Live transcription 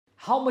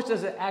How much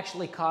does it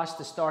actually cost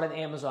to start an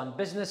Amazon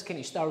business? Can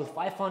you start with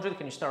 500?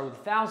 Can you start with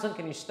 1,000?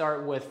 Can you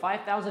start with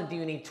 5,000? Do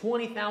you need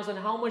 20,000?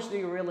 How much do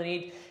you really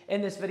need?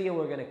 In this video,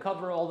 we're going to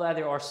cover all that.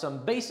 There are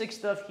some basic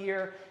stuff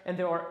here, and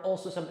there are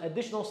also some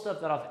additional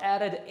stuff that I've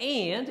added.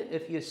 And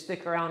if you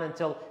stick around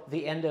until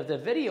the end of the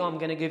video, I'm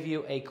going to give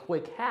you a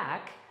quick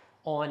hack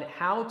on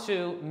how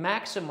to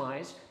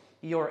maximize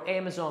your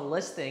Amazon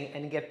listing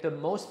and get the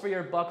most for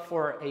your buck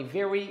for a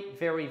very,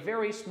 very,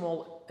 very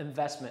small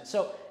investment.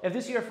 So if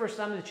this is your first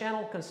time to the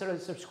channel, consider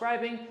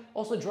subscribing.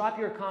 Also drop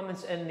your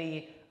comments in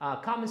the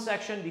comment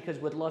section because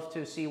we'd love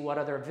to see what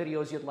other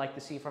videos you'd like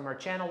to see from our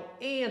channel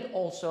and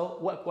also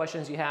what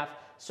questions you have.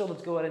 So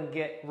let's go ahead and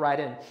get right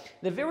in.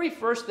 The very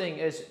first thing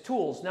is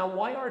tools. Now,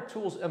 why are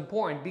tools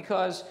important?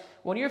 Because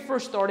when you're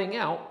first starting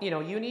out,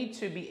 you need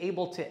to be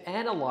able to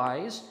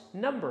analyze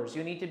numbers.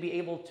 You need to be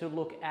able to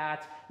look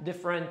at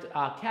different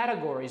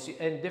categories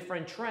and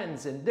different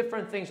trends and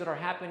different things that are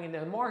happening in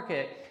the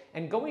market.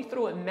 And going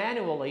through it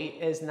manually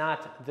is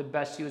not the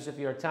best use of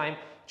your time.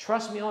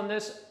 Trust me on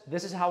this.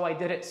 This is how I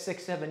did it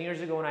 6-7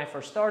 years ago when I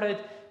first started.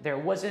 There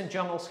wasn't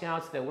Jungle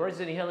Scouts, there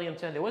wasn't Helium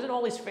 10, there wasn't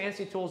all these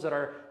fancy tools that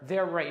are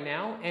there right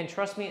now. And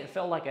trust me, it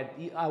felt like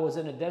I was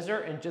in a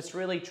desert and just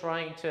really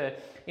trying to,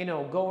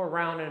 go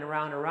around and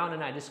around and around,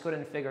 and I just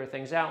couldn't figure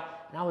things out.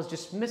 And I was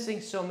just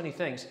missing so many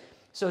things.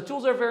 So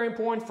tools are very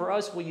important for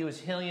us. We use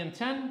Helium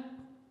 10.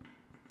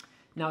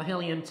 Now,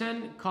 Helium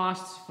 10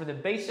 costs for the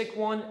basic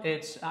one,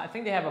 I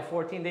think they have a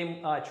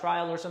 14-day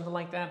trial or something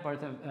like that, but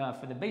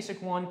for the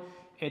basic one,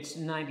 it's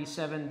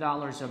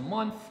 $97 a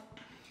month.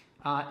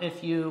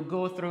 If you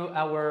go through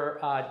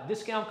our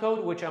discount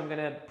code, which I'm going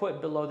to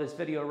put below this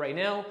video right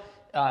now,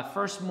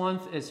 first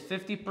month is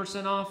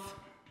 50% off.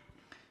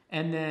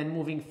 And then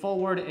moving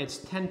forward, it's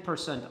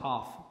 10%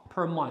 off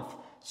per month.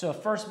 So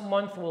first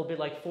month will be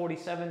like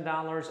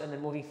 $47, and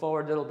then moving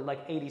forward, it'll be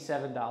like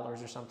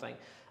 $87 or something.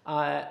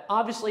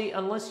 Obviously,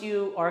 unless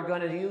you are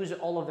going to use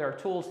all of their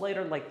tools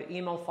later, like the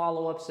email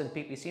follow-ups and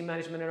PPC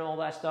management and all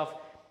that stuff,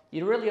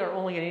 you really are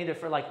only going to need it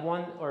for like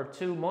 1 or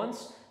 2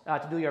 months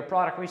to do your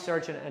product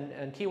research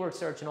and keyword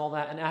search and all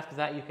that, and after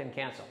that you can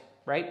cancel,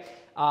 right?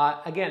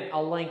 Again,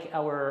 I'll link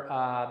our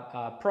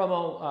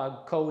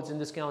promo codes and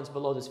discounts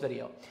below this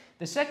video.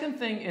 The second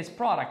thing is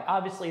product.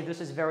 Obviously,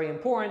 this is very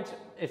important.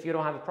 If you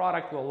don't have a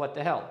product, well, what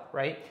the hell,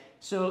 right?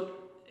 So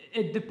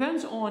it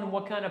depends on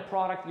what kind of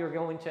product you're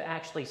going to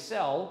actually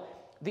sell.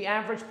 The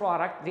average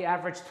product, the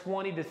average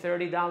 $20 to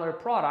 $30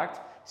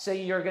 product,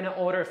 say you're going to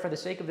order, for the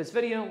sake of this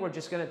video, we're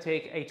just going to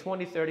take a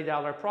 $20,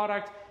 $30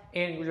 product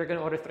and you're going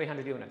to order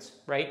 300 units,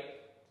 right?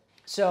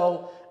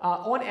 So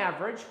on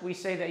average, we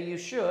say that you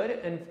should,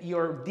 and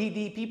your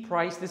DDP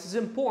price, this is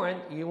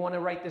important, you want to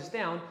write this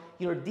down,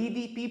 your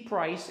DDP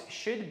price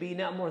should be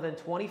not more than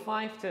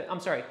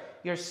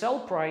your sell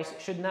price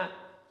should not,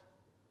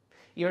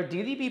 your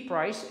DDP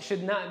price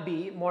should not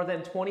be more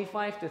than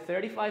 25 to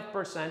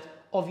 35%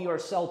 of your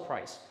sell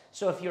price.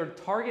 So if your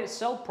target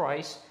sell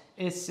price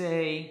is,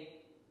 say,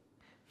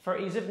 for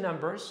ease of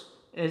numbers,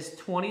 is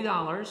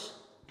 $20,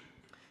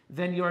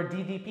 then your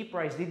DDP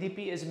price,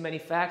 DDP is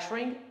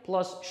manufacturing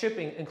plus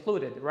shipping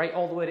included, right,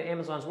 all the way to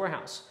Amazon's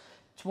warehouse.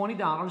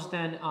 $20,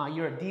 then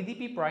your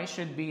DDP price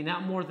should be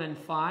not more than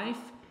 $5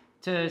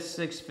 to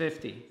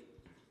 $6.50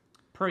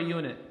 per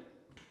unit,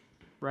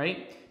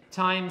 right?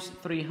 Times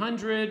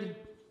 300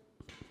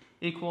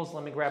 equals,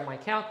 let me grab my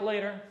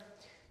calculator.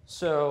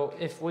 So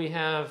if we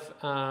have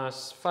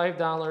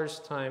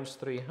 $5 times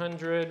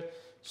 300,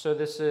 so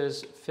this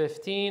is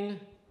 15.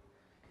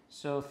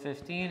 So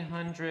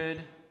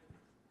 1,500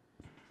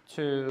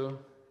 to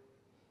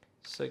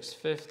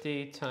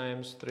 650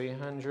 times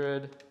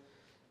 300,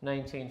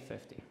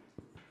 1950.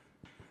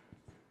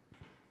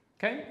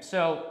 Okay,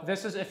 so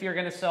this is if you're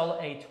going to sell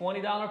a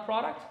 $20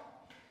 product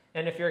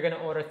and if you're going to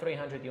order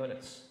 300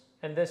 units.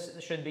 And this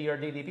should be your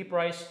DDP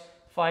price,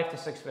 5 to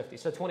 650.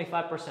 So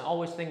 25%,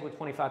 always think with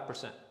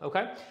 25%,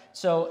 okay?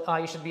 So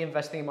you should be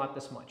investing about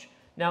this much.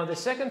 Now the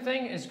second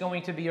thing is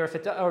going to be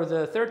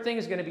the third thing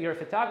is going to be your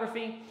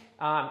photography.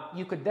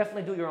 You could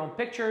definitely do your own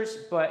pictures,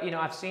 but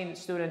I've seen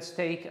students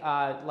take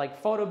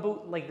like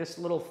this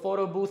little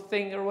photo booth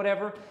thing or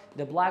whatever,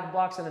 the black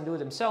box, and then do it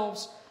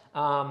themselves.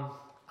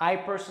 I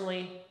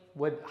personally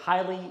would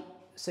highly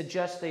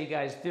suggest that you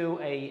guys do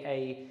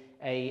a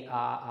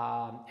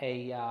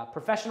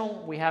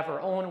professional. We have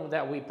our own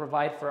that we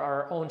provide for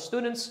our own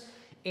students,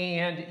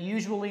 and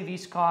usually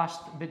these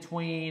cost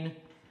between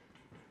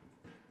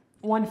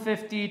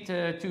 $150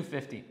 to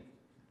 $250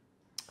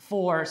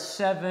 for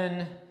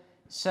seven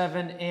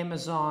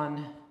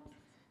Amazon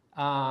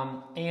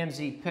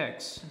AMZ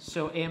pics.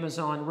 So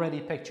Amazon ready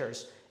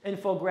pictures,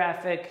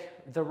 infographic,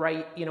 the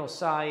right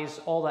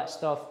size, all that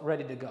stuff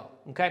ready to go.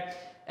 Okay,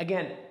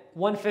 again,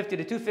 $150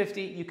 to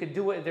 $250. You could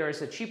do it. There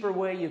is a cheaper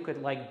way. You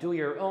could do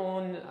your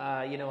own.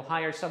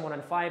 Hire someone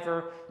on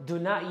Fiverr. Do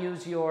not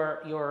use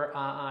your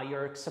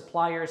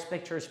supplier's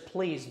pictures.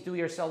 Please do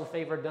yourself a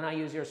favor. Do not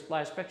use your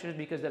supplier's pictures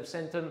because they've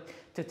sent them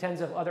to tens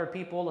of other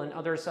people, and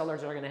other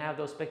sellers are going to have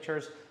those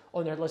pictures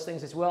on their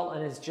listings as well,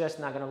 and it's just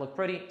not going to look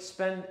pretty.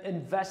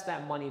 Invest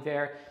that money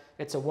there.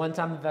 It's a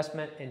one-time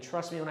investment, and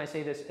trust me when I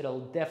say this, it'll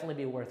definitely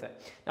be worth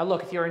it. Now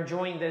look, if you're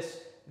enjoying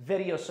this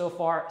video so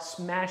far,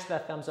 smash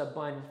that thumbs up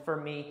button for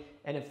me.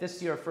 And if this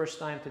is your first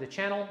time to the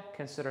channel,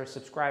 consider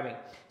subscribing.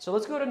 So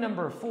let's go to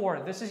number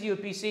 4. This is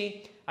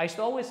UPC. I used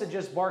to always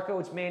suggest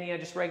Barcodes Mania,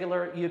 just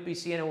regular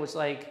UPC, and it was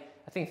like,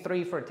 I think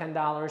 3 for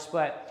 $10,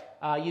 but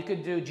you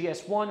could do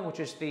GS1,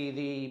 which is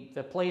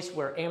the place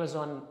where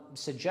Amazon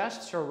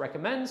suggests or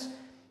recommends.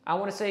 I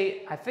want to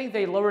say, I think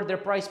they lowered their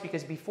price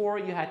because before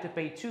you had to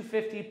pay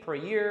 $250 per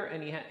year,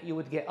 and you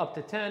would get up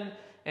to 10,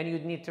 and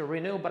you'd need to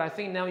renew. But I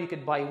think now you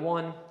could buy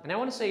one, and I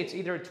want to say it's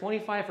either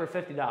 $25 or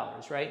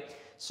 $50, right?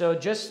 So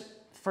just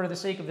for the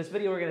sake of this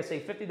video, we're going to say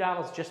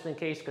 $50 just in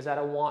case, because I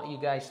don't want you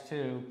guys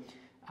to,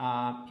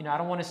 I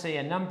don't want to say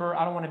a number.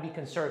 I don't want to be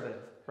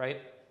conservative,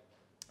 right?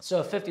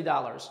 So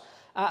 $50.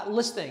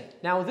 Listing.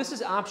 Now this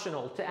is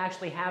optional to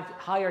actually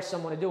hire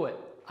someone to do it.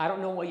 I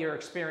don't know what your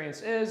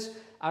experience is.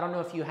 I don't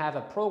know if you have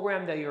a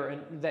program that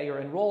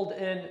you're enrolled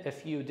in.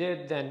 If you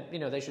did, then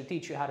they should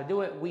teach you how to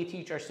do it. We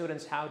teach our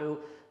students how to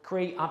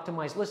create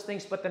optimized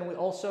listings, but then we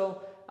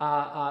also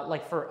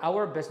like for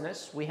our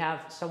business, we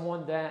have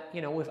someone that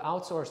we've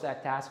outsourced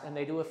that task and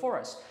they do it for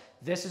us.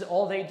 This is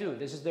all they do.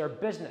 This is their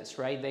business,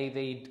 right?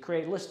 They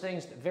create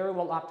listings, very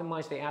well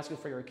optimized. They ask you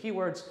for your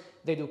keywords.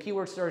 They do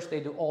keyword search.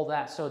 They do all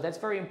that. So that's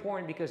very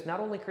important because not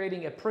only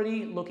creating a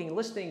pretty looking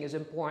listing is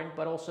important,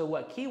 but also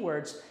what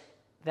keywords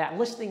that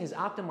listing is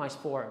optimized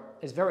for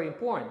is very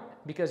important,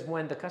 because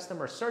when the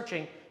customer is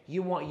searching,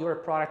 you want your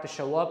product to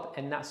show up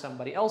and not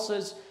somebody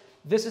else's.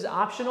 This is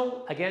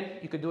optional. Again,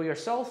 you could do it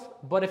yourself,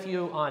 but if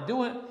you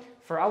do it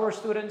for our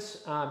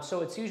students, so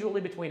it's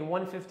usually between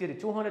 $150 to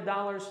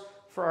 $200.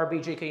 For our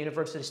BJK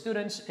University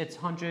students, it's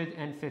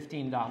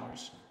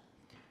 $115.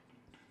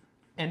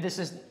 And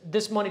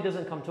this money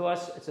doesn't come to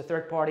us. It's a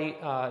third-party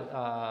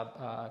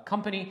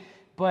company,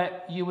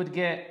 but you would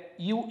get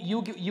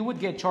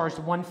charged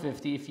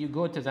 $150 if you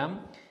go to them,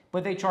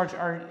 but they charge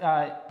our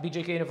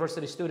BJK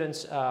University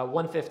students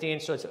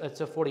 $115, so it's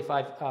a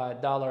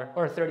 $45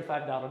 or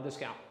 $35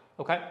 discount.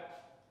 Okay.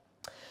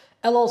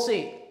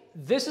 LLC.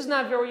 This is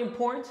not very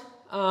important,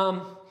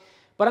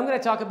 but I'm going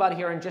to talk about it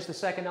here in just a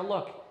second. Now,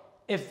 look.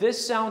 If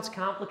this sounds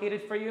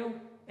complicated for you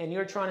and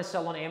you're trying to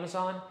sell on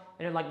Amazon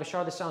and you're like,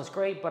 Bashar, this sounds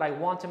great, but I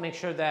want to make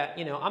sure that,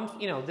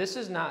 this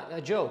is not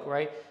a joke,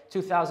 right?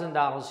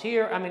 $2,000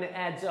 here. I mean, it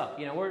adds up.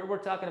 We're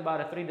talking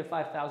about a $3,000 to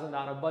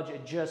 $5,000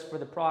 budget just for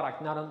the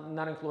product,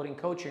 not including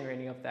coaching or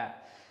any of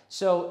that.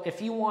 So if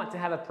you want to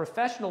have a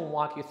professional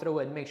walk you through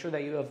it and make sure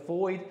that you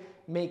avoid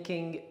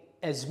making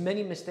as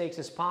many mistakes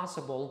as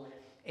possible,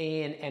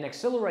 and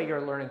accelerate your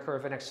learning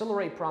curve and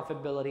accelerate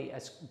profitability,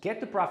 get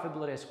the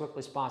profitability as quickly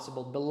as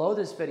possible, below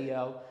this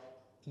video,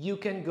 you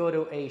can go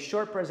to a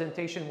short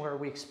presentation where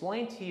we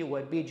explain to you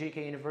what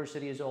BJK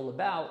University is all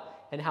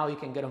about and how you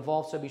can get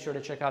involved. So be sure to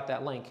check out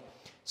that link.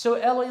 So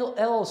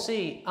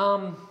LLC,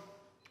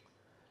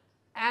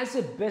 as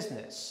a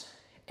business,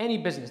 any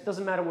business,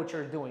 doesn't matter what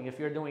you're doing. If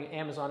you're doing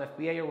Amazon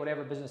FBA or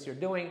whatever business you're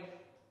doing,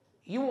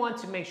 you want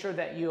to make sure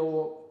that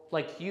you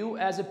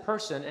as a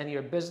person and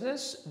your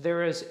business,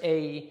 there is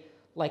a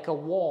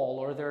wall,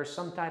 or there's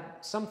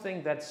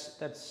something that's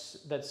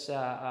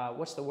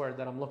what's the word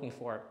that I'm looking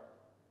for?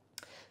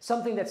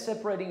 Something that's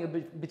separating you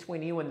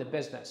between you and the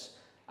business,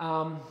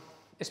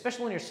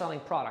 especially when you're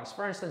selling products.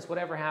 For instance,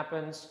 whatever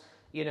happens,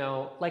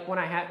 like when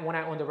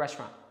I owned the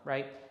restaurant,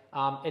 right?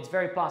 It's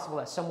very possible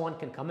that someone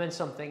can come in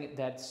something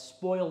that's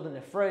spoiled in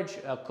the fridge,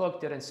 cook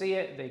didn't see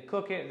it, they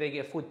cook it, they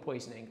get food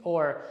poisoning.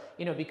 Or,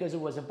 because it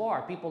was a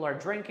bar, people are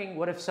drinking.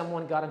 What if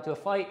someone got into a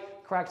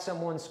fight, cracked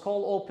someone's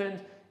skull open?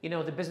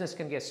 The business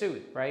can get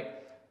sued, right?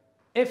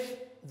 If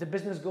the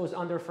business goes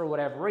under for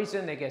whatever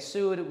reason, they get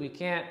sued, we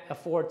can't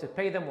afford to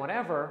pay them,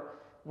 whatever,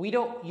 you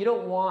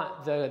don't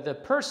want the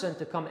person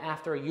to come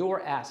after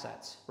your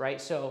assets,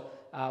 right? So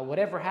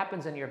whatever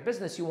happens in your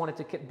business, you want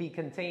it to be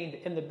contained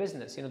in the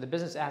business. The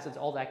business assets,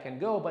 all that can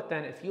go. But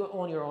then if you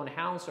own your own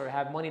house or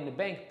have money in the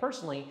bank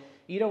personally,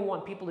 you don't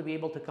want people to be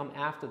able to come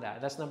after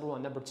that. That's number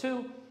one. Number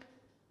two,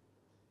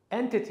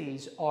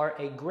 entities are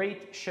a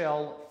great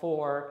shell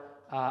for,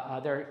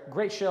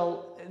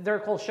 they're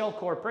called shell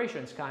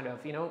corporations, kind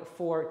of,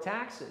 for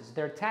taxes.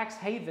 They're tax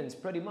havens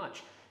pretty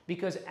much,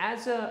 because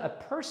as a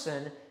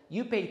person,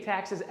 you pay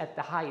taxes at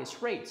the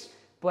highest rates,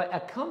 but a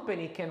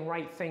company can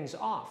write things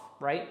off,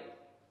 right?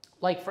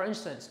 Like for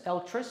instance,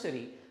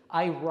 electricity,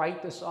 I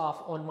write this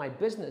off on my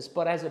business,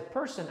 but as a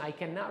person, I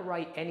cannot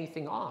write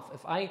anything off.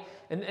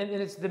 And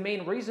it's the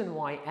main reason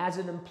why, as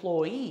an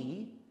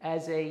employee,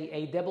 as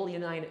a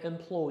W-9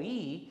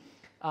 employee,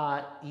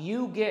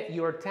 you get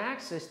your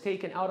taxes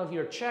taken out of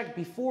your check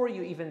before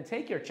you even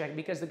take your check,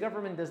 because the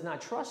government does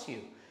not trust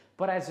you.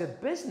 But as a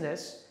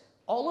business,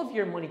 all of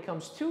your money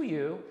comes to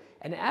you,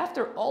 and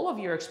after all of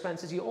your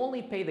expenses, you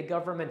only pay the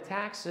government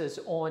taxes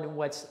on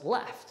what's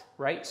left,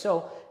 right?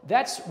 So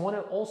that's one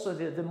of also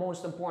the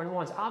most important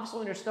ones. Obviously,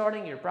 when you're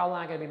starting, you're probably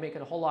not going to be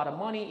making a whole lot of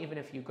money, even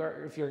if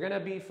you're going to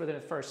be for the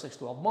first 6 to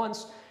 12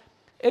 months.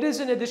 It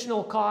is an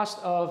additional cost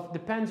of,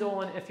 depends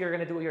on if you're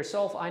going to do it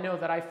yourself. I know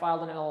that I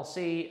filed an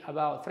LLC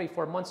about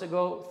 3-4 months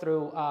ago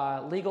through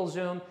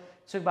LegalZoom. It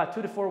took about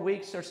 2 to 4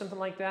 weeks or something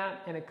like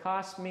that, and it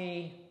cost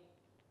me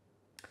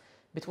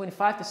between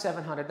 $500 to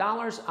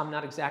 $700. I'm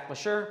not exactly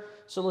sure.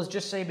 So let's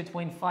just say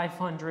between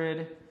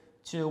 $500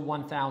 to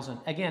 $1,000.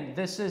 Again,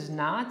 this is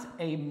not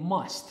a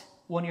must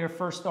when you're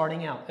first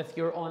starting out. If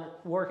you're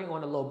working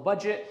on a low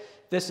budget,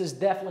 this is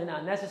definitely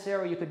not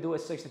necessary. You could do it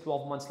 6 to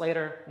 12 months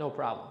later, no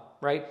problem,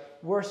 right?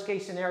 Worst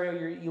case scenario,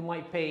 you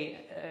might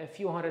pay a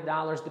few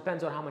 $100,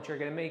 depends on how much you're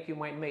gonna make. You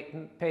might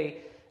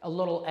pay a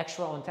little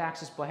extra on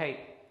taxes, but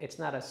hey, it's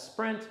not a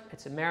sprint,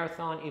 it's a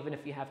marathon. Even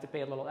if you have to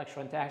pay a little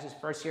extra on taxes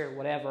first year,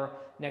 whatever,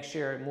 next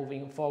year,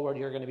 moving forward,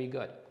 you're gonna be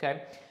good,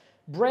 okay?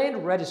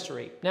 Brand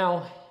registry.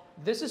 Now,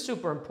 this is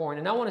super important,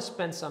 and I wanna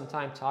spend some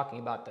time talking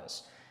about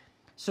this.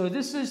 So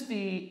this is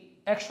the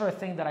extra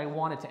thing that I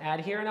wanted to add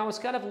here, and I was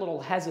kind of a little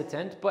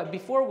hesitant, but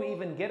before we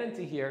even get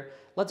into here,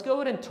 let's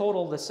go ahead and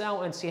total this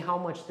out and see how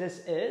much this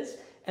is,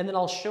 and then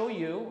I'll show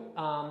you,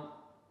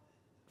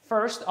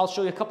 first, I'll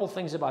show you a couple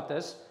things about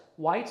this,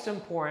 why it's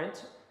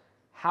important,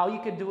 how you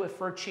could do it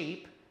for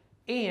cheap,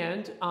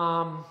 and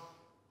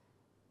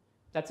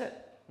that's it,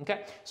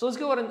 okay? So let's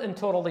go ahead and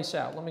total this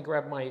out. Let me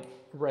grab my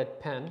red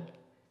pen.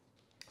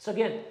 So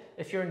again,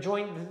 if you're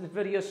enjoying the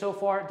video so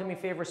far, do me a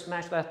favor,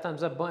 smash that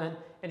thumbs up button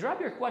and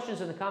drop your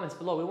questions in the comments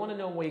below. We want to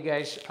know what you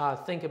guys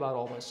think about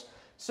all this.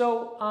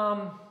 So,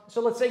 so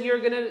let's say you're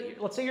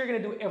gonna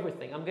do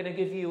everything. I'm gonna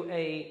give you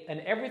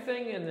an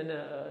everything and then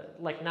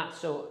like not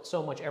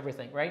so much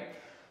everything, right?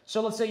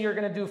 So let's say you're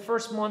gonna do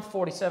first month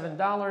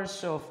 $47,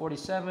 so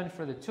 $47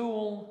 for the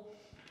tool,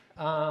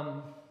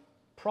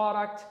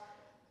 product.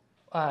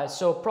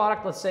 So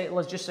product, let's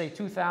just say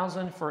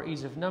 $2,000 for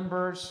ease of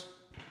numbers.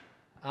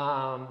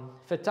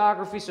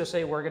 Photography, so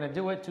say we're gonna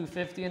do it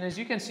 $250, and as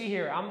you can see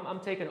here,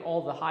 I'm taking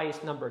all the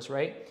highest numbers,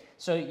 right?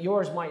 So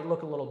yours might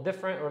look a little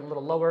different or a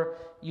little lower.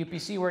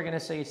 UPC, we're gonna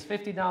say it's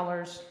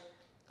 $50.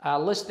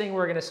 Listing,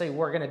 we're gonna say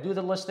we're gonna do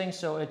the listing,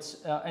 so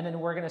it's and then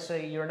we're gonna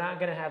say you're not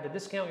gonna have the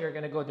discount, you're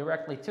gonna go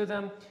directly to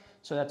them,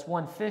 so that's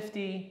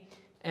 $150.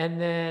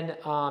 And then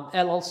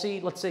LLC,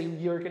 let's say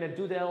you're gonna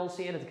do the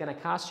LLC and it's gonna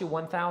cost you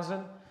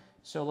 $1,000,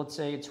 so let's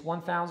say it's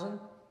 $1,000.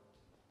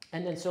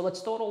 And then so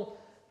let's total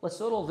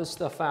this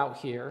stuff out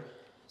here.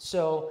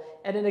 So,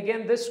 and then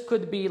again, this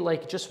could be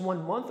like just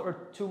 1 month or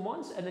 2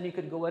 months, and then you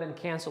could go ahead and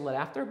cancel it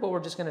after, but we're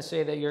just gonna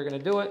say that you're gonna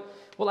do it.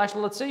 Well,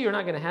 actually, let's say you're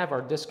not gonna have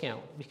our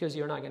discount, because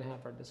you're not gonna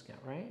have our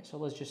discount, right? So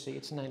let's just say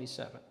it's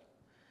 97.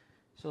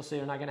 So let's say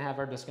you're not gonna have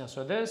our discount.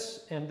 So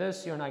this and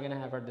this, you're not gonna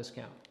have our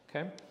discount,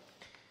 okay?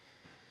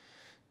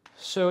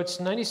 So it's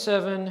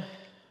 97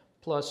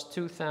 plus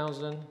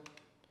 2,000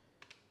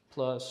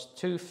 plus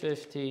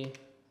 250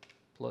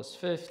 plus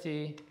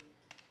 50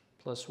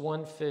 plus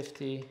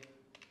 150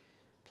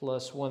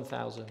 plus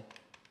 1,000.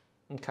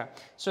 Okay,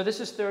 so this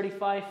is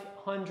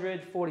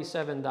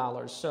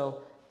 $3,547.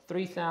 So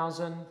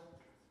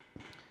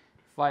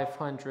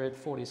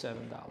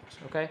 $3,547.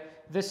 Okay,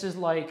 this is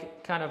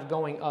like kind of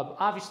going up.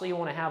 Obviously, you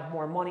want to have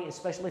more money,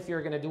 especially if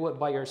you're going to do it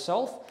by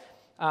yourself.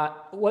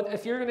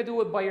 If you're going to do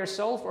it by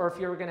yourself, or if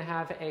you're going to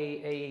have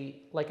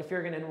like if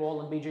you're going to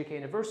enroll in BJK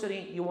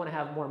University, you want to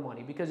have more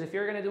money, because if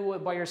you're going to do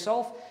it by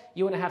yourself,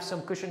 you want to have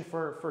some cushion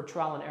for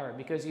trial and error,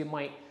 because you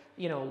might,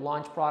 you know,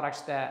 launch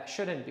products that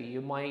shouldn't be.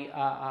 You might,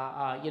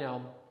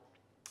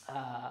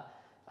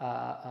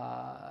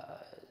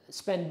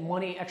 spend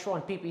money extra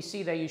on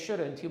PPC that you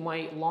shouldn't. You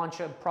might launch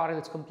a product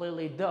that's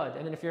completely dud.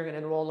 And then if you're going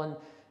to enroll in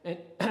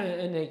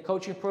a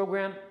coaching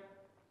program,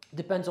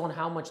 depends on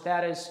how much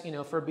that is, you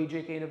know, for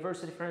BJK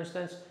University, for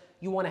instance,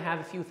 you want to have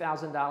a few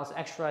 $1,000s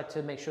extra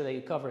to make sure that you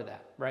cover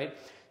that, right?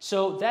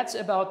 So that's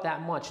about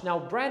that much. Now,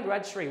 brand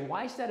registry,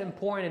 why is that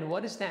important, and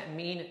what does that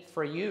mean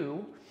for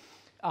you?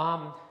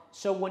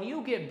 So when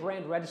you get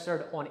brand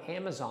registered on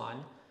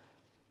Amazon,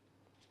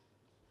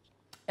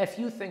 a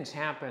few things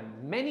happen.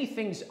 Many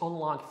things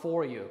unlock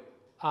for you.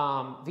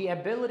 The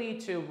ability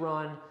to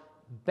run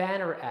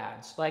banner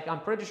ads. Like, I'm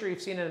pretty sure you've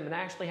seen it, and I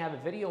actually have a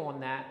video on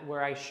that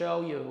where I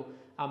show you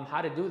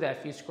how to do that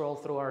if you scroll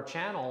through our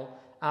channel,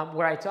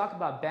 where I talk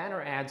about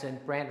banner ads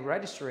and brand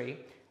registry.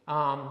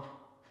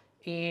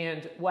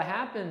 And what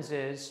happens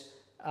is,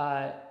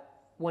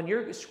 when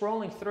you're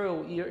scrolling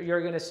through,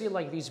 you're going to see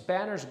like these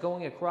banners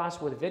going across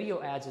with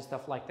video ads and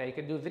stuff like that. You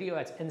can do video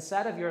ads.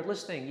 Inside of your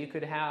listing, you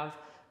could have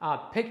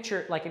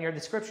picture, like in your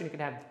description, you can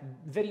have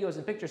videos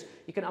and pictures.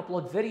 You can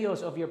upload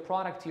videos of your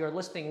product to your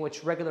listing,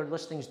 which regular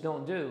listings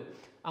don't do.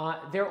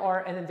 And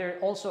then there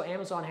also,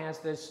 Amazon has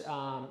this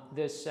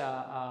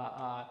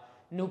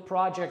new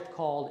project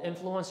called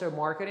influencer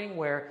marketing,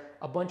 where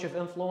a bunch of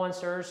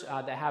influencers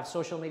that have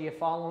social media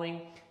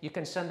following, you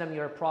can send them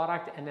your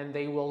product, and then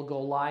they will go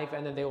live,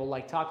 and then they will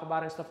like talk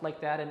about it and stuff like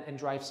that, and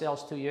drive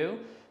sales to you.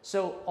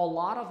 So a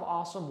lot of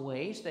awesome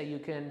ways that you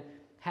can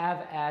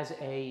have as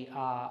a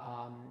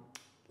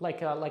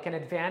like an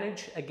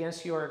advantage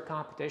against your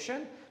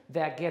competition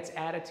that gets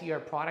added to your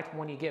product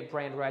when you get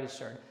brand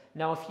registered.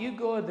 Now, if you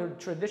go the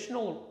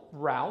traditional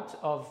route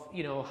of,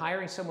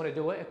 hiring someone to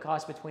do it, it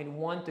costs between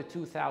 $1,000 to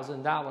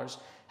 $2,000.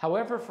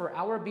 However, for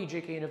our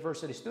BJK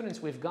University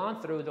students, we've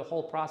gone through the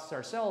whole process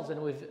ourselves,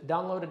 and we've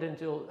downloaded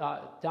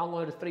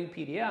 3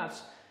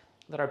 PDFs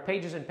that are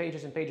pages and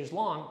pages and pages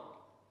long,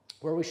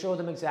 where we show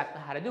them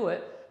exactly how to do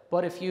it.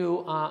 But if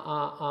you,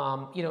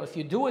 if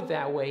you do it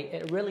that way,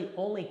 it really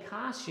only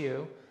costs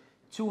you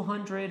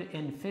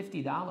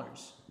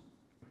 $250.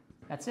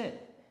 That's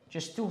it.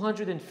 Just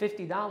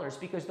 $250,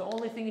 because the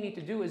only thing you need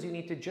to do is you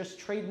need to just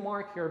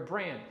trademark your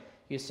brand.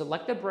 You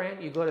select a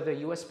brand, you go to the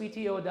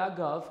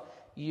uspto.gov,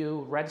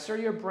 you register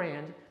your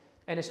brand,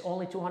 and it's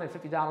only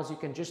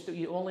 $250.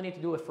 You only need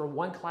to do it for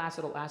one class.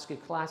 It'll ask you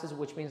classes,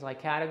 which means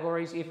like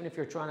categories. Even if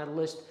you're trying to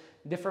list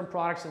different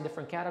products in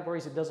different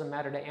categories, it doesn't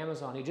matter to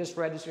Amazon. You just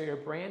register your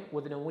brand.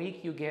 Within a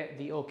week, you get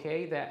the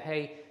okay that,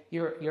 hey,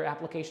 your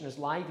application is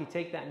live. You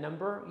take that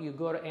number, you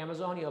go to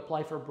Amazon, you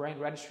apply for brand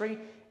registry,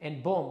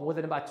 and boom,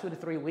 within about 2 to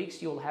 3 weeks,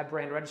 you'll have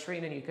brand registry,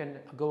 and then you can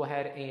go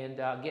ahead and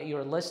get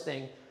your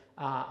listing,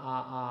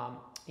 A+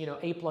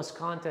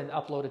 content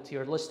uploaded to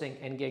your listing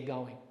and get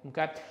going,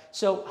 okay?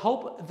 So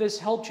hope this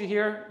helped you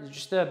here.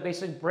 Just a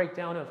basic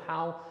breakdown of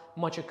how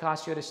much it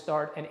costs you to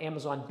start an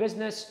Amazon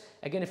business.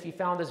 Again, if you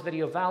found this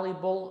video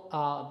valuable,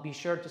 be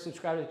sure to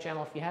subscribe to the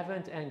channel if you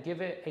haven't, and give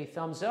it a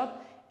thumbs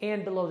up.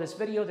 And below this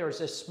video, there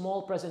is a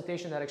small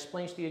presentation that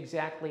explains to you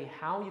exactly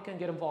how you can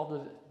get involved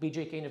with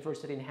BJK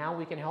University and how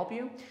we can help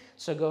you.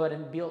 So go ahead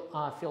and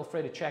feel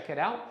free to check it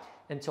out.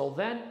 Until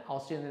then,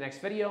 I'll see you in the next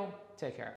video. Take care.